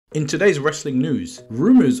In today's wrestling news,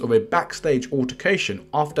 rumours of a backstage altercation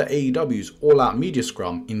after AEW's all-out media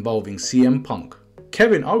scrum involving CM Punk.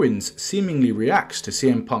 Kevin Owens seemingly reacts to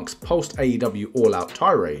CM Punk's post-AEW all-out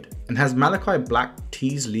tirade, and has Malachi Black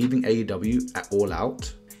teased leaving AEW at All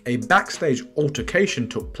Out? A backstage altercation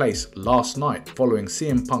took place last night following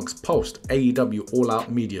CM Punk's post-AEW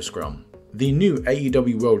all-out media scrum. The new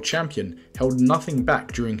AEW World Champion held nothing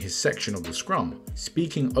back during his section of the scrum,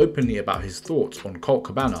 speaking openly about his thoughts on Colt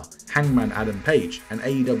Cabana, Hangman Adam Page, and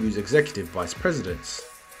AEW's executive vice presidents.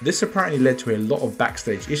 This apparently led to a lot of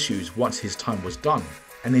backstage issues once his time was done,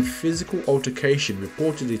 and a physical altercation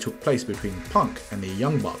reportedly took place between Punk and the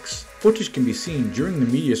Young Bucks. Footage can be seen during the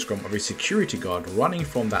media scrum of a security guard running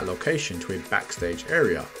from that location to a backstage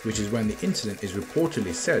area, which is when the incident is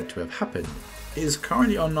reportedly said to have happened. It is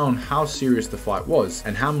currently unknown how serious the fight was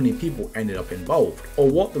and how many people ended up involved, or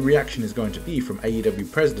what the reaction is going to be from AEW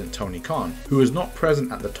President Tony Khan, who was not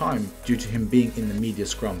present at the time due to him being in the media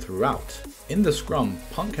scrum throughout. In the scrum,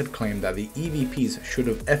 Punk had claimed that the EVPs should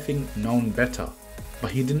have effing known better,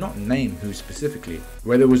 but he did not name who specifically,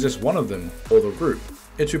 whether it was just one of them or the group.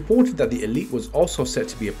 It's reported that the Elite was also set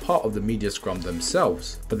to be a part of the media scrum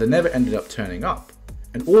themselves, but they never ended up turning up,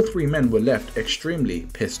 and all three men were left extremely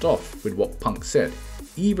pissed off with what Punk said,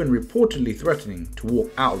 even reportedly threatening to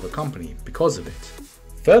walk out of the company because of it.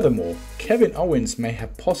 Furthermore, Kevin Owens may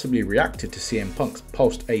have possibly reacted to CM Punk's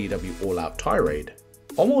post-AEW all-out tirade.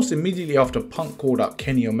 Almost immediately after Punk called out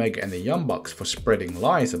Kenny Omega and the Young Bucks for spreading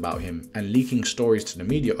lies about him and leaking stories to the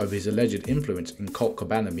media of his alleged influence in Colt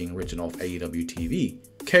Cabana being written off AEW TV,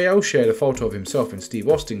 KO shared a photo of himself and Steve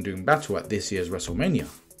Austin doing battle at this year's WrestleMania.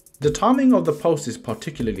 The timing of the post is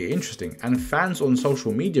particularly interesting, and fans on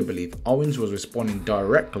social media believe Owens was responding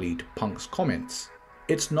directly to Punk's comments.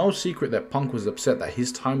 It's no secret that Punk was upset that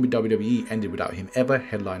his time with WWE ended without him ever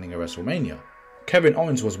headlining a WrestleMania. Kevin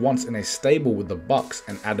Owens was once in a stable with the Bucks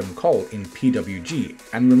and Adam Cole in PWG,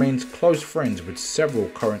 and remains close friends with several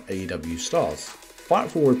current AEW stars.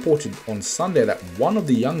 Fightful reported on Sunday that one of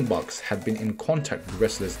the Young Bucks had been in contact with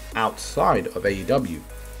wrestlers outside of AEW,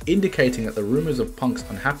 indicating that the rumours of Punk's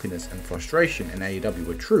unhappiness and frustration in AEW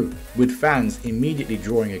were true, with fans immediately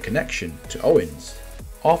drawing a connection to Owens.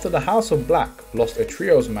 After the House of Black lost a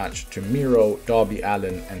trios match to Miro, Darby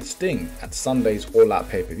Allin and Sting at Sunday's All Out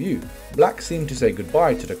pay-per-view, Black seemed to say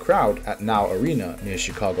goodbye to the crowd at Now Arena near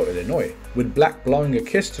Chicago, Illinois, with Black blowing a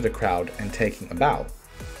kiss to the crowd and taking a bow.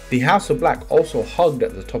 The House of Black also hugged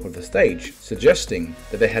at the top of the stage, suggesting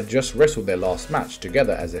that they had just wrestled their last match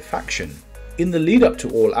together as a faction. In the lead up to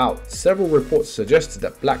All Out, several reports suggested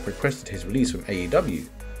that Black requested his release from AEW,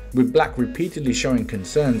 with Black repeatedly showing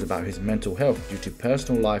concerns about his mental health due to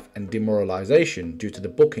personal life and demoralization due to the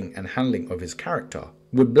booking and handling of his character.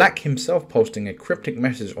 With Black himself posting a cryptic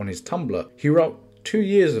message on his Tumblr, he wrote, "2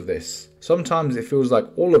 years of this. Sometimes it feels like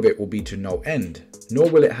all of it will be to no end, nor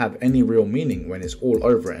will it have any real meaning when it's all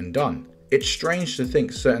over and done. It's strange to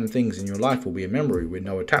think certain things in your life will be a memory with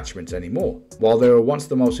no attachments anymore, while they were once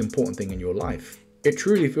the most important thing in your life. It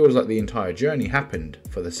truly feels like the entire journey happened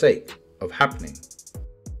for the sake of happening."